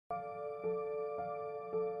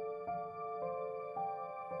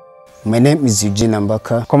My name is Eugene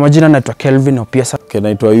Ambaka. Kwa majina naitwa Kelvin Opiesa.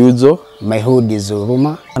 Naitwa Yuzo. My hood is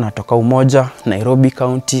Huruma. Natoka Umoja, Nairobi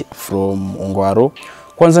County. From Ongwaro.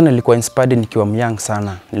 Kwanza nilikuwa inspired nikiwa young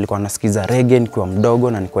sana. Nilikuwa nasikiza reggae nikiwa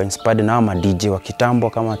mdogo na nilikuwa inspired na ma DJ wa kitambo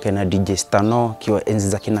kama kina DJ Stano, kiwa enzi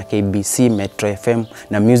za kina KBC, Metro FM,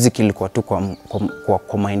 na music ilikuwa tu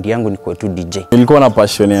kwa mind yangu nilikuwa tu DJ. Nilikuwa na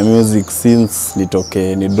passion ya music since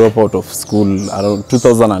ni drop out of school around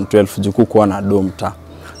 2012 juku kuwa na domta.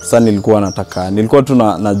 Sasa nilikuwa tu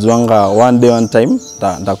najuanga one day one time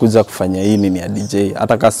nitakuja kufanya hii ni ya DJ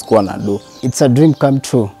hata kama sikuwa na do. It's a dream come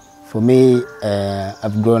true. For me,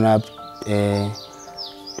 I've grown up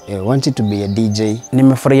wanting to be a DJ.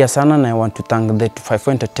 Nimefurahia sana na I want to thank the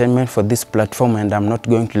 254 Entertainment for this platform, and I'm not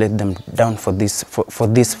going to let them down for this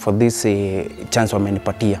chance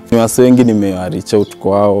wamenipatia. Ni wase wengi nimereach out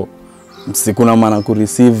kwao. Sikuna maana ku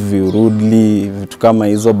receive rudely vitu kama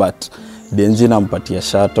hizo, but DNG nampatia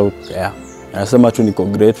shout out. Yeah. Nasema tu niko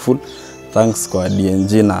grateful. Thanks kwa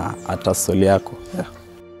DNG na hata Socio-Economic. Yeah.